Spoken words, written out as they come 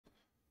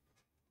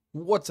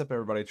What's up,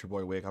 everybody? It's your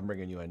boy Wick. I'm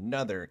bringing you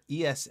another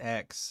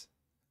ESX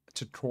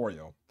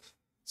tutorial.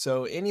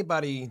 So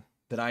anybody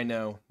that I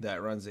know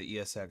that runs the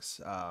ESX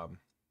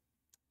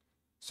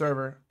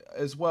server,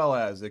 as well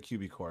as the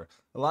QB core,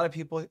 a lot of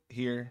people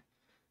here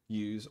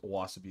use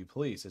Wasabi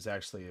Police. It's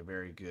actually a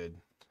very good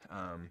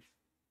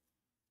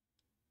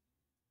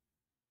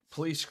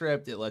police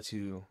script. It lets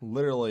you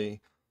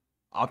literally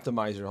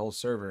optimize your whole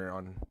server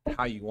on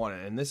how you want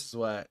it. And this is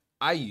what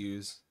I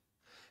use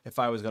if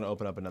I was going to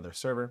open up another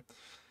server.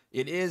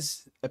 It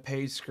is a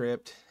paid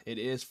script. It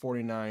is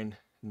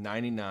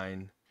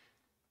 $49.99.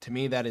 To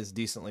me, that is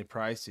decently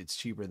priced. It's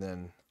cheaper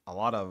than a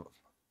lot of,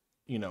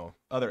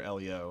 other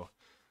LEO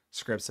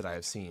scripts that I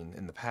have seen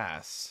in the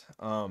past.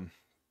 A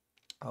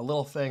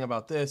little thing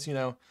about this,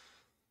 you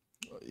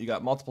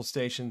got multiple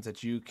stations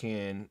that you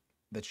can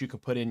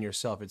put in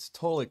yourself. It's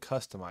totally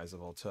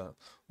customizable to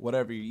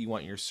whatever you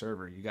want your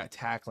server. You got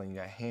tackling, you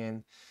got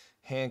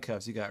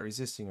handcuffs, you got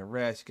resisting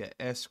arrest, you got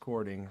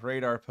escorting,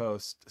 radar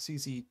post,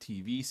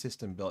 CCTV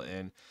system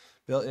built-in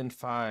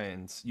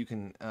fines. You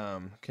can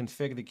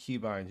configure the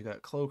keybinds. You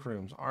got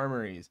cloakrooms,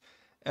 armories,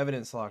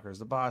 evidence lockers,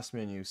 the boss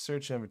menu,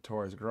 search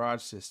inventories,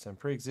 garage system,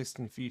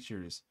 pre-existing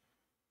features.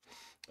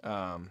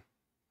 It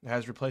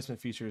has replacement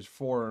features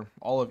for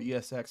all of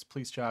ESX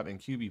police job and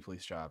QB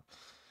police job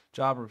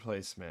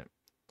replacement.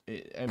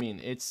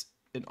 It's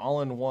an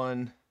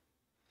all-in-one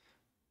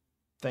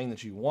thing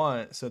that you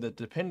want. So the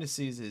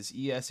dependencies is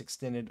ES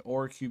extended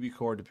or QB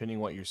core,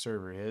 depending what your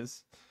server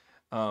is.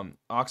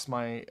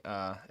 Oxmy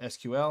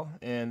SQL,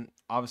 and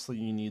obviously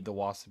you need the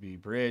Wasabi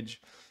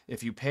bridge.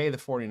 If you pay the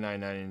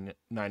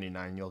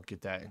 $49.99, you'll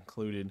get that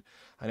included.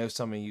 I know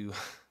some of you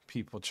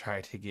people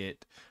try to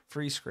get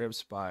free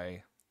scripts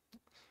by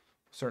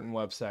certain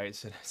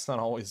websites, and it's not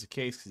always the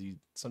case because you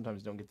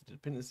sometimes don't get the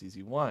dependencies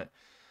you want.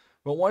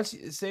 But once,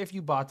 say if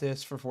you bought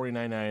this for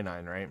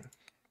 $49.99, right?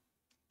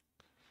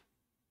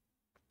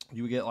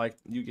 You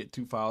get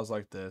two files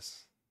like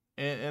this,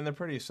 and they're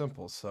pretty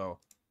simple. So,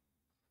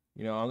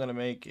 I'm gonna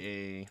make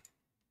a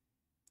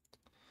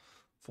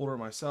folder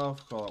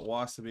myself, call it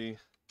Wasabi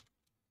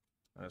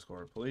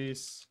 _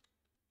 police.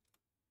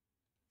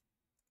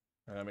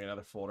 I'm gonna make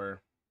another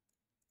folder.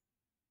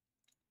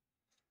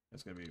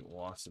 It's gonna be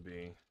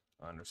Wasabi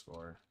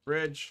 _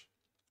 bridge.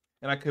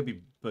 And I could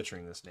be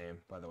butchering this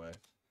name, by the way.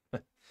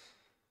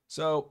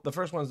 So the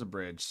first one's the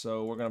bridge.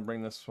 So we're gonna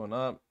bring this one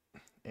up,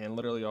 and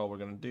literally all we're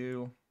gonna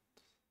do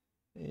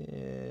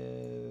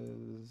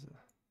is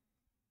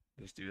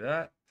just do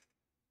that.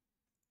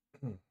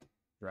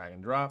 Drag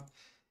and drop.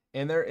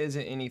 And there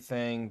isn't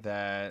anything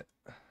that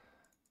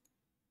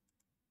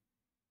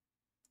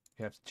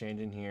you have to change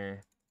in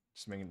here.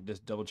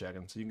 Just double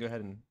checking. So you can go ahead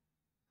and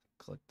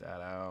click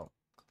that out.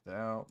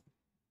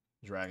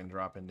 Drag and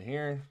drop into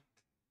here.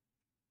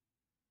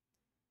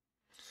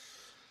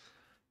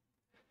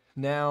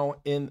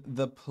 Now in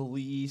the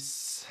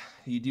police,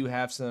 you do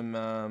have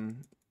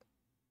some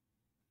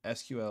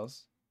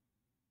SQLs.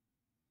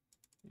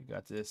 You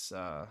got this.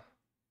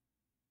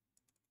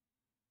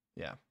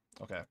 Yeah.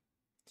 Okay.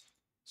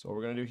 So what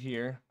we're gonna do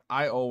here,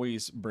 I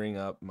always bring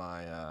up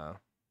my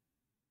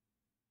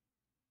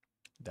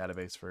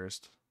database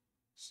first.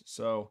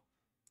 So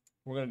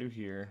we're gonna do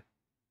here.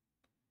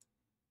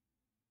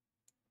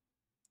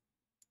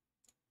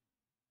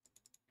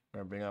 We're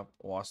gonna bring up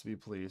Wasabi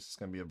Police. It's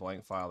gonna be a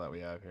blank file that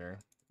we have here,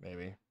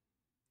 maybe.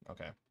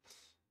 Okay.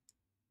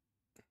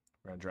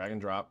 We're gonna drag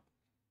and drop.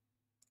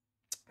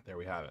 There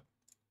we have it.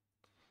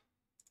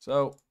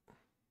 So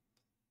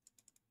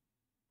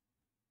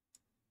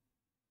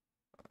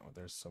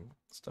there's some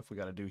stuff we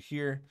got to do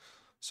here.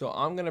 So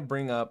I'm gonna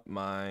bring up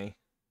my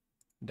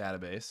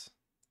database.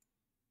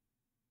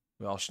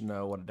 We all should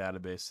know what a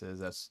database is.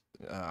 That's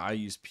I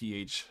use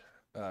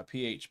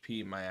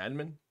PHP my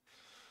admin.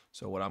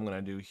 So what I'm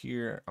going to do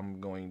here, I'm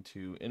going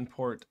to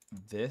import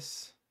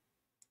this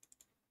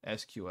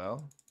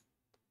SQL,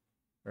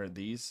 or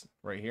these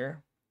right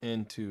here,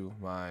 into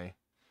my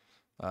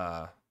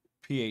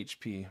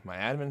PHP my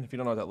admin. If you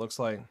don't know what that looks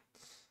like,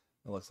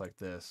 it looks like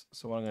this.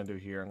 So what I'm going to do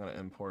here, I'm going to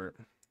import.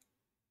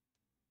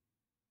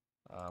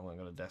 I'm going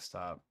to go to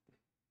desktop.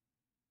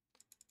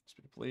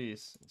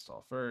 Please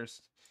install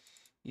first.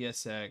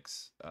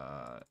 ESX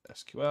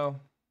SQL.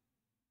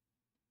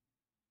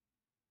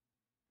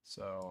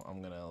 So I'm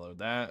going to load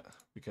that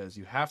because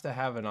you have to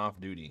have an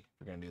off-duty if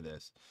you're going to do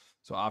this.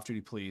 So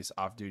off-duty police,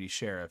 off-duty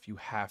sheriff, you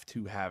have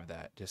to have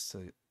that, just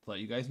to let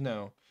you guys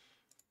know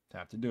to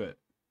have to do it.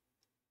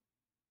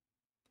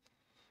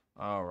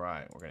 All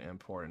right, we're going to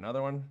import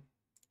another one.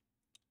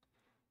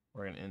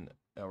 We're going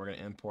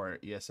to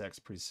import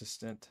ESX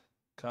persistent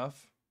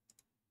cuff.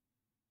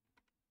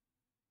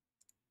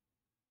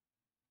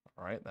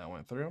 All right, that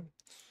went through.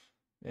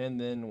 And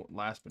then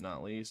last but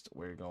not least,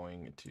 we're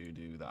going to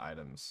do the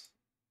items.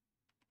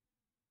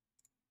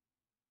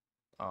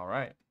 All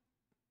right.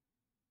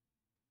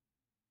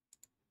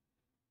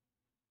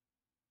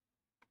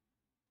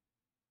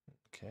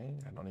 Okay,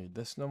 I don't need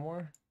this no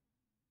more.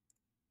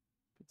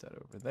 Put that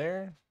over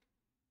there.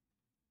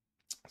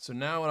 So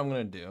now what I'm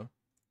going to do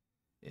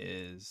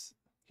is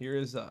here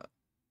is the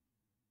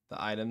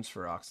items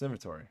for aux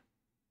inventory.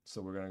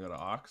 So we're going to go to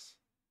aux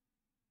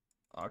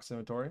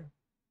inventory.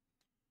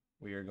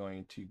 We are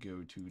going to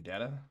go to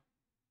data.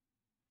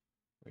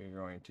 We're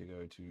going to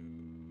go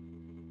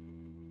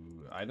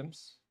to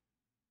items.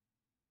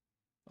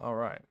 All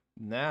right.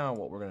 Now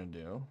what we're going to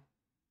do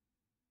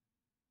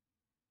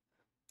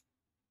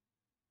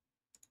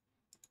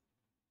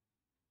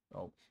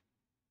all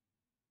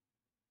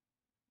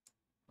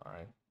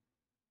right.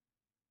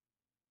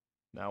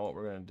 Now what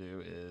we're going to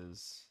do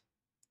is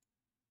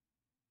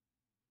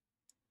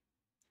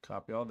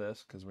copy all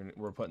this because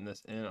we're putting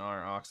this in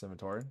our aux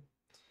inventory.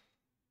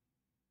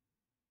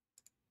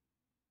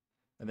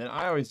 And then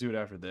I always do it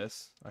after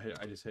this.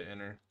 I just hit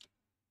enter.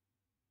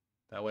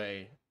 That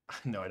way I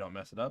know I don't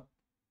mess it up.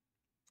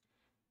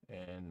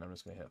 And I'm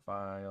just going to hit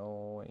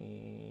file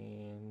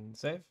and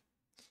save.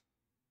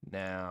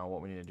 Now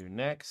what we need to do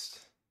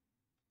next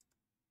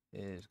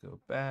is go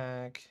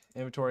back,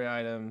 inventory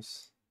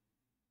items.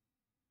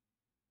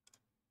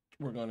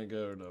 We're going to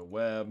go to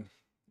web,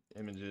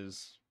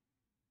 images,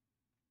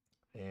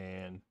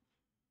 and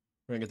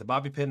we're going to get the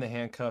bobby pin, the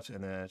handcuffs,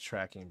 and the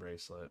tracking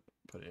bracelet.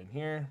 Put it in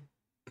here.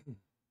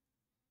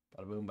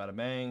 Bada boom, bada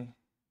bang.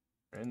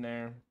 We're in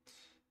there.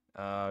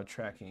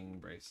 Tracking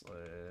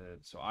bracelet.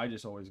 So I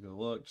just always go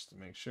look just to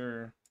make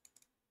sure.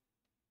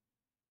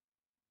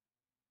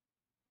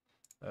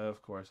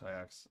 Of course, I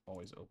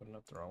always open it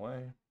up the wrong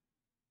way.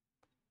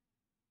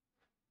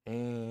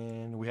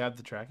 And we have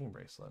the tracking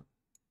bracelet.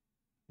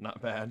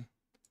 Not bad.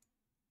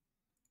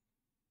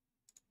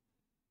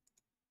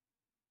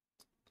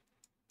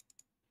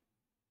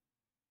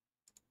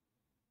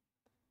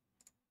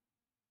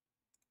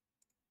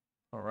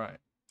 All right.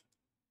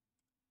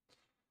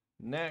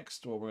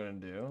 Next, what we're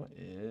going to do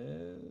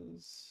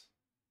is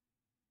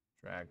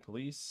drag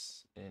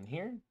police in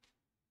here.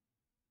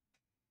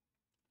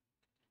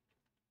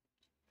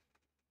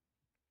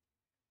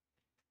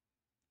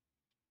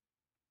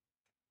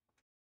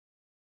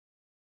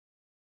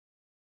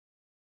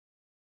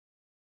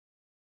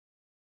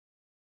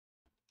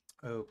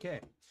 Okay.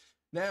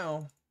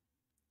 Now,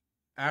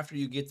 after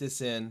you get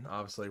this in,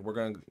 obviously, we're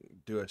going to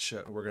do a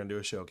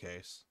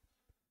showcase.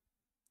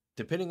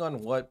 Depending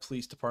on what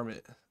police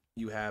department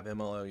you have,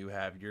 MLO you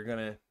have, you're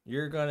gonna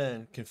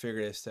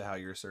configure this to how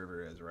your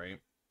server is, right?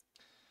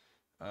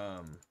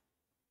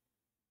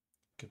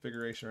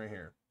 Configuration right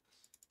here,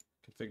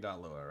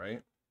 config.loa,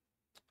 right?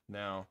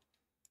 Now,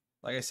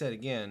 like I said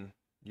again,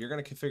 you're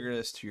gonna configure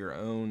this to your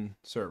own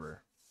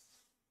server.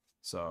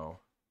 So,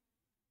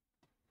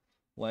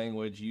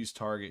 language, use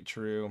target,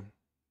 true,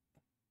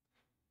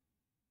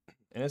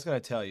 and it's gonna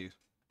tell you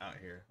out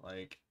here,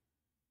 like,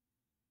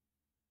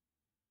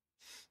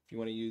 if you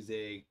want to use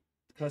a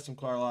custom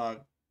car log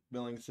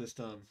billing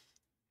system,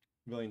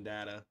 billing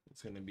data,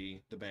 it's going to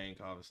be the bank,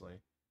 obviously.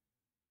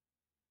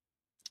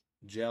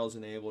 Jail's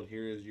enabled.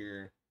 Here's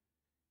your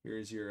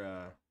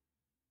the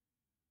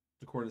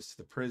coordinates to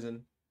the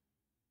prison.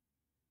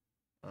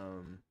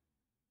 The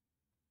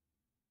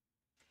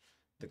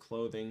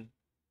clothing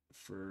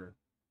for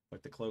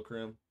like the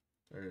cloakroom,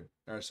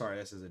 or sorry,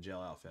 this is a jail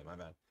outfit. My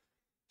bad.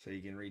 So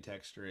you can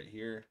retexture it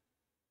here.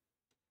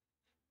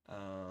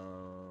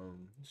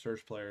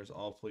 Search players,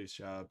 all police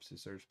shops to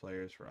search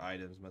players for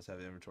items must have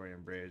inventory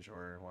and bridge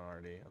or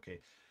 1RD. Okay,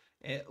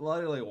 it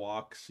literally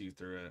walks you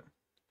through it.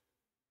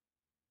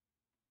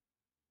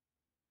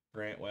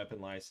 Grant weapon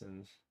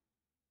license.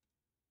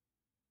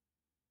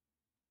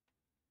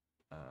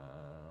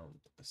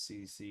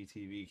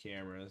 CCTV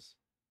cameras.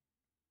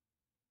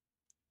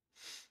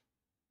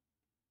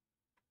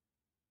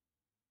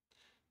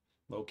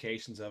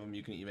 Locations of them.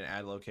 You can even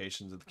add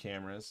locations of the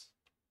cameras.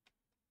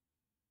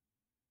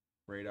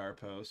 Radar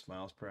post,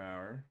 miles per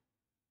hour.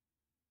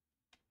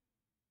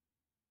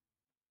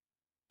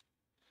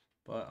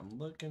 But I'm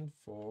looking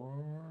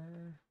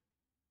for...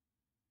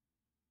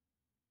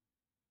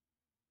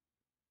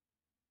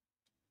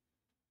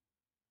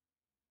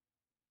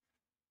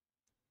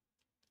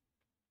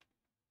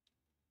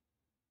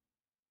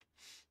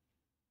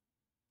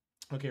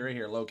 Okay, right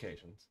here,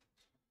 locations.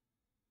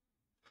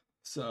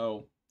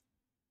 So,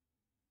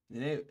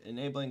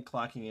 enabling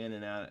clocking in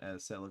and out at a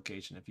set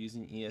location. If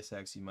using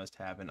ESX, you must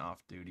have an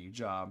off-duty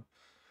job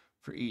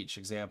for each.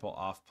 Example,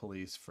 off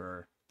police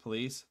for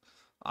police,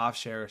 off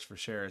sheriffs for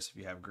sheriffs if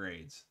you have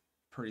grades.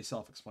 Pretty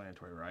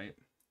self-explanatory, right?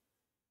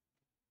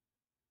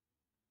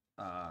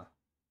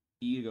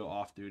 E to go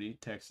off-duty,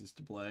 text is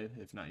displayed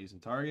if not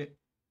using target.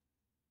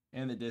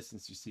 And the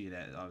distance you see it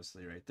at,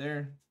 obviously right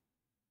there.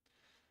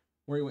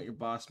 Where you want your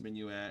boss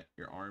menu at,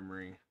 your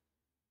armory.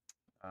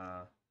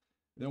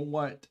 Then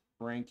what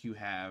rank you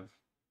have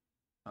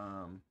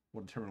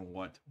will determine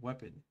what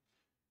weapon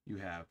you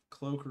have.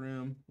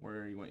 Cloakroom,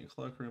 where you want your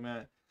cloakroom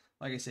at.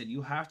 Like I said,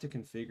 you have to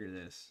configure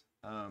this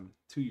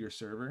to your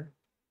server.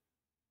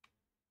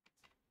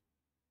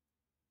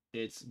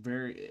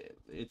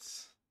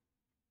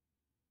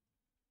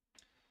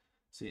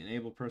 See,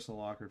 enable personal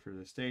locker for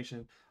the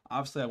station.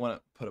 Obviously, I want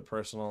to put a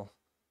personal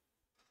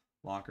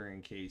locker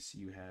in case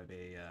you have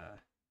a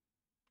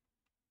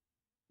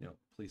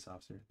police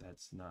officer.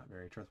 That's not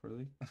very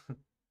trustworthy.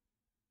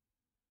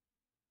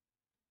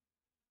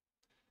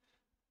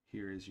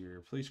 Here is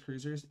your police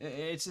cruisers.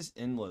 It's just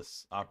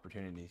endless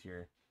opportunities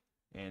here.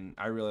 And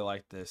I really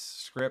like this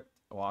script.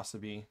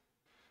 Wasabi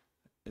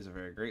is a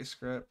very great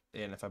script.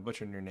 And if I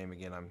butcher your name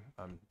again,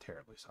 I'm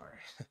terribly sorry.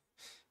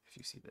 If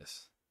you see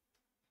this,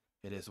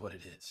 it is what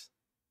it is.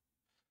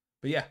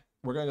 But yeah,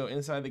 we're gonna go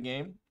inside the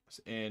game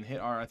and hit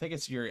our, I think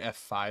it's your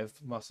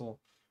F5 muscle,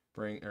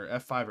 bring, or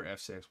F5 or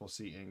F6. We'll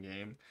see in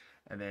game,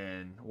 and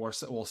then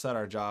we'll set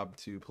our job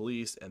to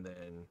police, and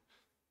then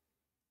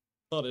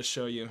I'll just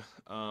show you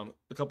a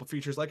couple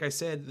features. Like I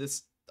said,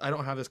 this, I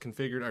don't have this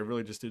configured. I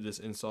really just did this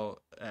install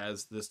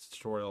as this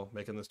tutorial,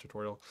 making this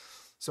tutorial.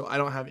 So I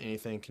don't have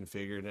anything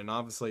configured, and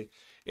obviously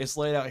it's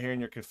laid out here in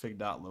your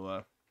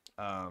config.lua.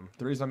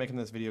 The reason I'm making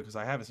this video because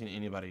I haven't seen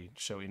anybody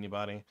show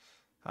anybody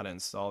how to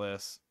install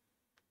this.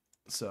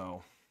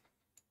 So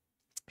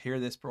here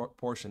this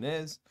portion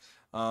is.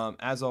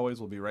 As always,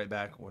 we'll be right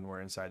back when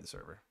we're inside the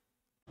server.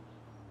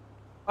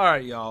 All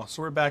right, y'all.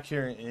 So we're back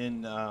here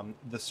in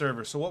the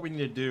server. So what we need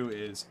to do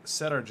is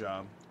set our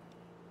job.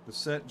 The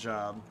set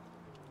job.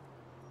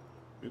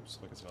 Oops,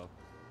 look at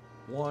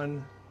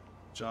 1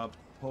 job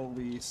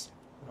police.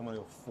 I'm gonna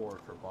go 4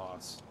 for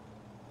boss.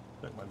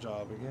 Check my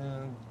job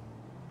again.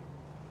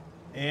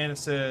 And it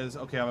says,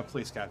 okay, I'm a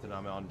police captain.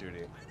 I'm on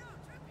duty.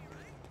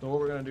 So what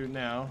we're gonna do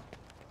now,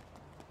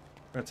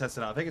 we're gonna test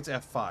it out. I think it's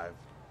F5.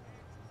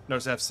 No,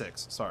 it's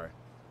F6. Sorry.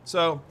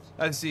 So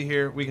as you see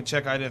here, we can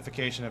check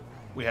identification if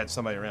we had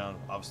somebody around.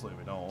 Obviously,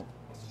 we don't.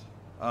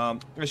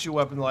 Issue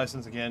weapon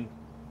license again.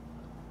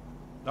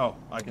 Oh,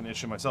 I can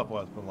issue myself a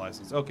weapon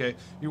license. Okay,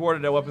 you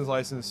awarded a weapons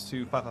license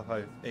to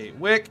 5558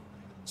 WIC.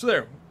 So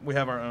there, we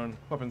have our own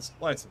weapons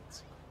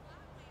license.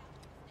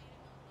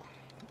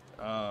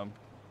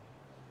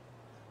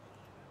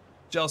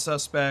 Jail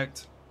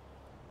suspect,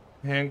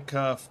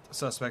 handcuffed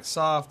suspect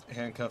soft,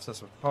 handcuffed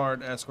suspect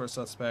hard, escort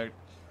suspect,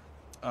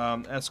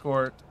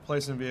 escort,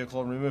 place in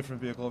vehicle, remove from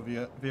vehicle,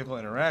 vehicle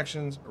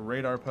interactions,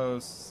 radar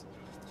posts,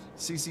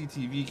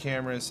 CCTV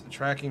cameras,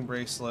 tracking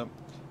bracelet,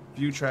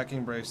 view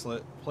tracking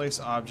bracelet, place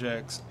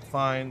objects,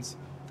 fines.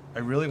 I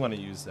really want to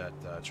use that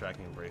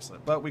tracking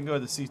bracelet, but we can go to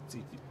the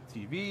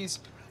CCTVs,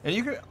 and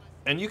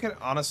you can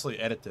honestly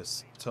edit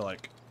this to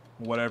like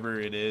whatever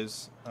it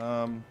is.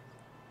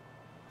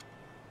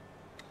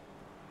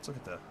 Let's look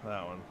at that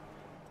one.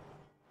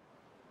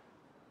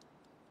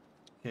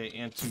 Okay,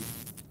 and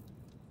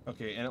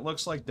okay, and it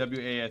looks like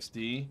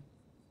WASD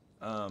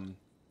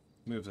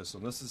moves this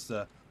one. This is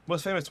the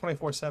most famous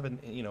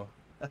 24/7,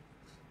 that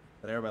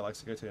everybody likes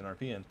to go to in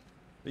RPN.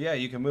 But yeah,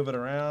 you can move it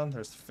around.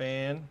 There's the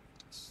fan.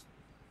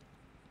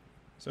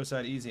 So it's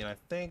that easy, and I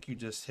think you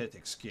just hit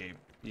escape.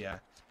 Yeah,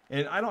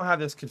 and I don't have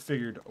this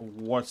configured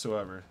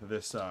whatsoever.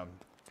 This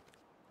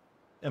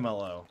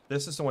MLO.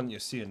 This is the one you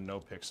see in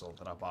NoPixel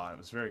that I bought. It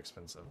was very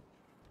expensive.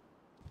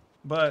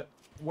 But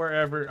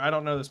wherever, I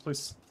don't know this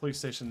police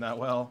station that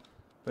well,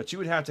 but you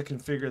would have to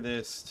configure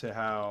this to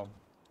how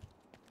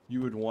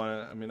you would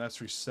want it. I mean,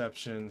 that's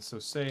reception. So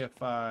say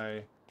if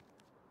I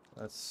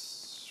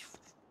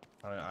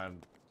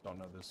don't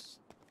know this.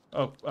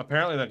 Oh,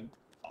 apparently the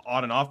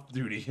on and off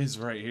duty is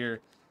right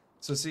here.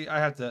 So see, I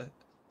have to,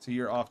 so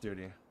you're off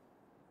duty.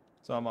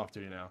 So I'm off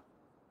duty now.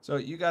 So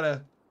you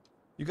gotta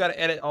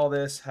edit all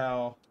this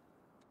how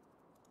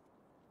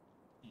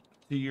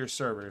to your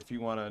server if you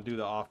want to do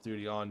the off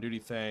duty, on duty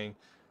thing.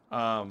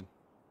 My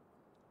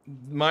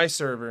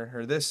server,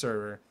 or this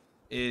server,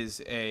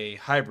 is a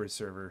hybrid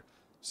server,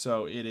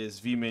 so it is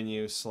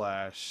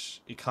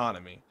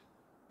vMenu/economy.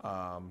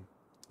 A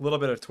little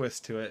bit of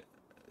twist to it.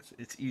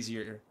 It's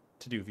easier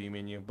to do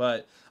vMenu,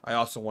 but I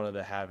also wanted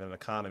to have an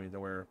economy to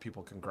where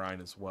people can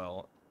grind as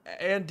well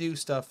and do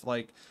stuff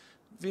like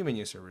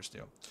vMenu servers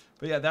do.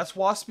 But yeah, that's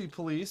Wasabi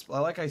Police.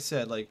 Like I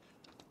said, like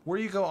where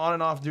you go on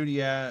and off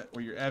duty at,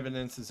 where your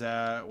evidence is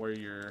at, where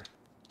your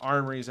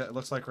armory is at. It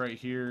looks like right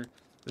here,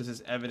 this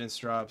is evidence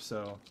drop,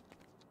 so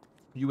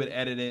you would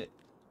edit it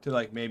to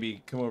like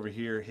maybe come over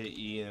here, hit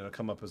E, and it'll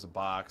come up as a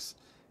box,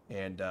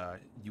 and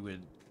you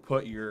would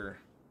put your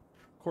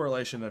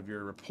correlation of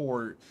your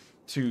report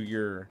to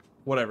your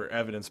whatever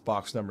evidence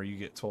box number you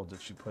get told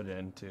that you put it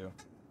into.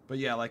 But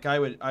yeah, like I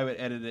would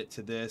edit it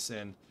to this,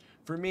 and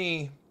for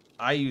me,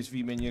 I use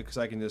vMenu because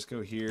I can just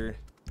go here,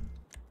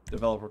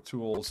 developer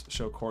tools,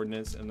 show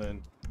coordinates, and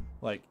then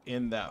like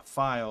in that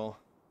file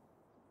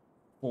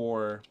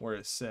for where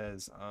it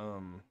says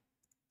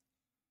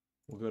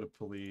we'll go to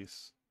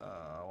police,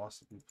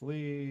 Wasabi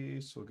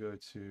Police, we'll go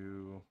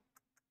to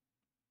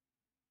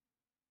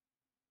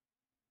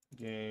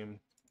game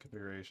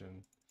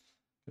configuration,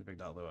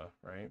 config.lua,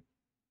 right?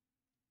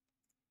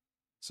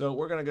 So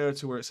we're gonna go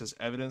to where it says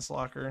evidence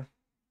locker.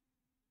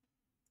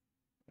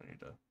 I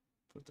need to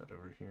put that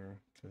over here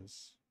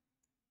because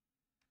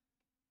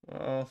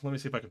let me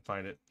see if I can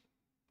find it.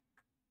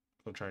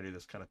 I'm trying to do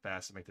this kind of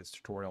fast to make this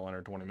tutorial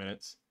under 20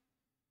 minutes.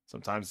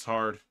 Sometimes it's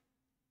hard.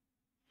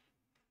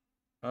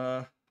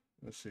 Let's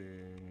see.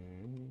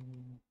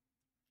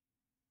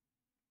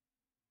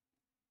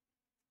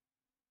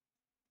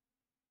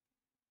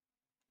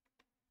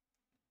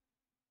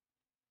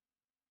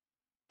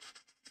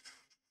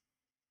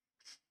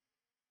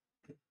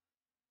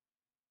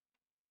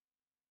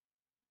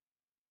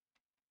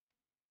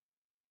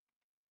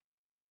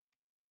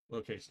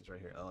 locations right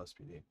here,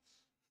 LSPD.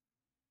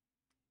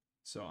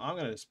 So I'm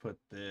going to just put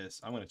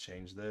this, I'm going to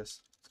change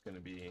this. It's going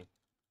to be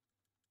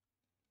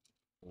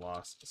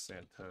Los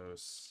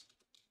Santos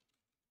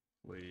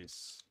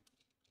Police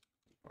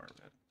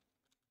Department.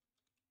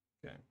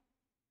 Okay.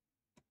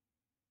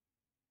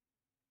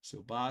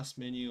 So boss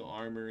menu,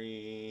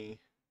 armory,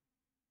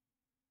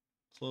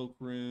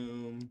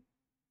 cloakroom,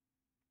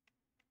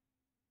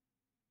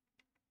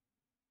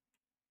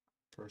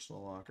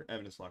 personal locker,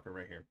 evidence locker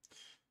right here.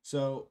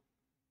 So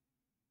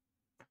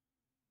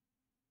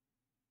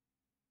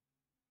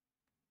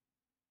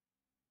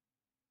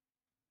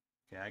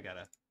okay, I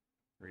gotta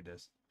read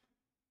this.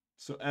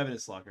 So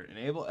evidence locker,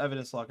 enable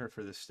evidence locker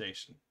for this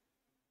station.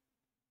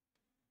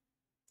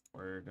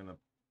 We're gonna,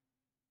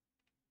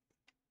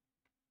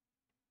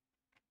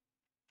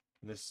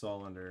 and this is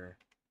all under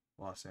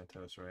Los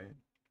Santos, right?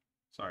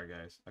 Sorry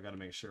guys, I gotta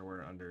make sure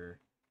we're under,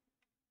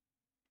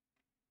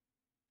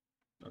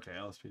 okay,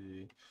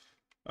 LSPD.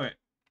 Okay.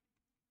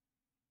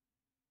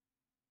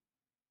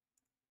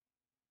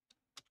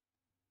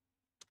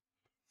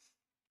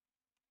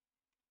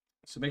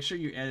 So make sure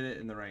you edit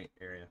it in the right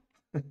area.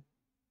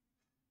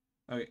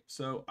 Okay,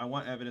 so I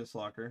want evidence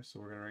locker, so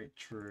we're gonna write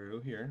true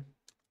here.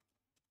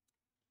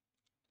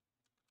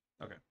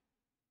 Okay.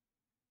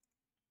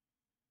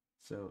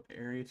 So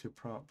area to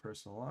prompt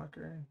personal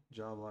locker,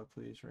 job lock,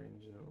 please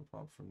range will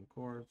prompt from the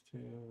core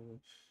to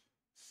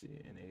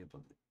see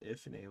enabled.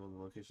 If enabled, the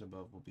location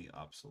above will be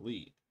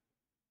obsolete.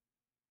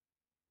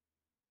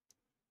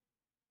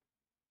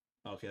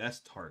 Okay,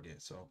 that's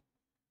target, so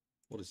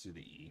we'll just do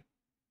the E.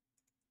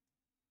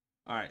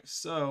 All right,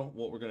 so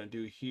what we're gonna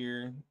do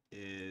here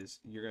is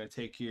you're gonna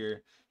take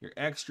your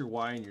X, your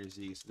Y, and your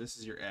Z. So this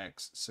is your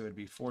X, so it'd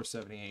be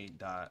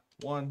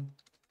 478.1,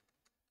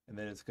 and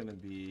then it's gonna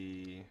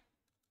be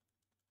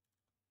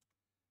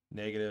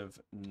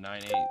negative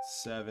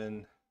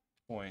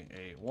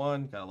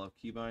 987.81. Gotta love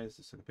keybinds.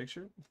 Just took a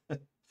picture.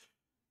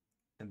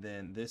 And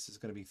then this is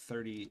gonna be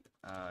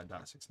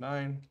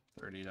 30.69,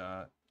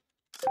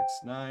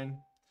 30.69.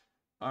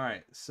 All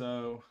right,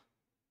 so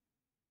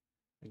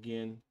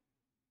again,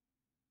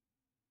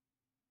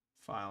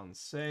 file and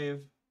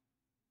save.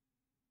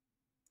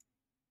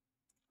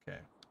 Okay,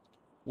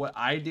 what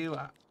I do,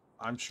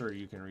 I'm sure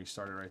you can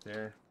restart it right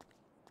there.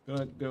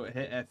 Go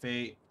hit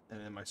F8, and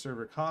then my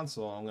server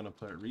console, I'm gonna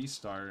put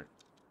restart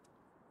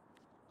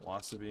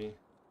Wasabi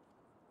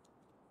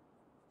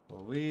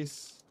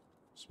Police,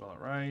 spell it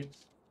right.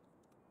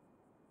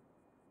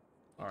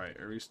 All right,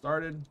 it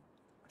restarted.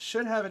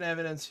 Should have an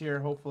evidence here,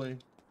 hopefully.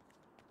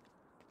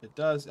 It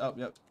does. Oh,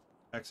 yep.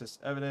 Access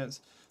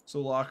evidence. So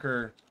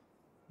locker,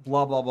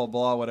 blah, blah, blah,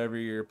 blah, whatever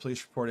your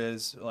police report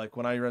is. Like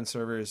when I run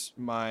servers,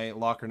 my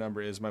locker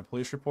number is my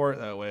police report.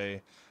 That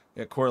way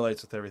it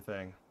correlates with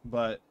everything.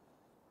 But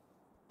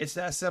it's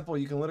that simple.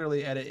 You can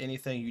literally edit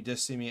anything. You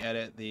just see me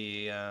edit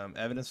the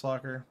evidence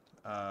locker.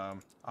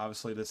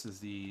 Obviously, this is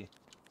the,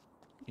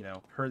 you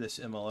know, per this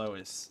MLO,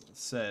 it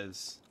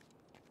says,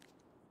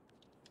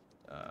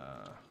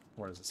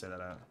 where does it say that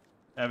at?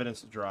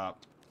 Evidence drop.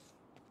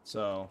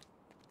 So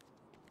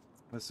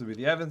this would be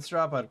the evidence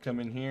drop. I'd come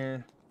in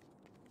here,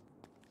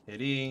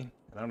 hit E, and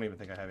I don't even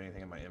think I have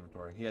anything in my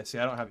inventory. Yeah, see,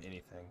 I don't have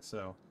anything.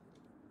 So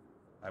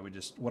I would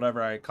just,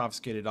 whatever I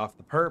confiscated off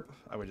the perp,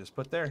 I would just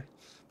put there.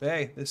 But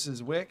hey, this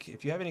is Wick.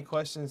 If you have any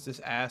questions,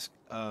 just ask.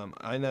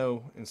 I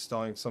know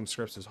installing some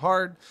scripts is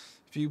hard.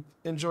 If you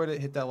enjoyed it,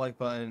 hit that like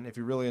button. If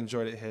you really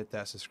enjoyed it, hit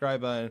that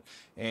subscribe button.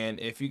 And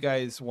if you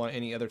guys want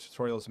any other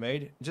tutorials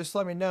made, just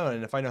let me know.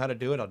 And if I know how to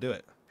do it, I'll do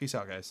it. Peace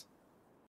out, guys.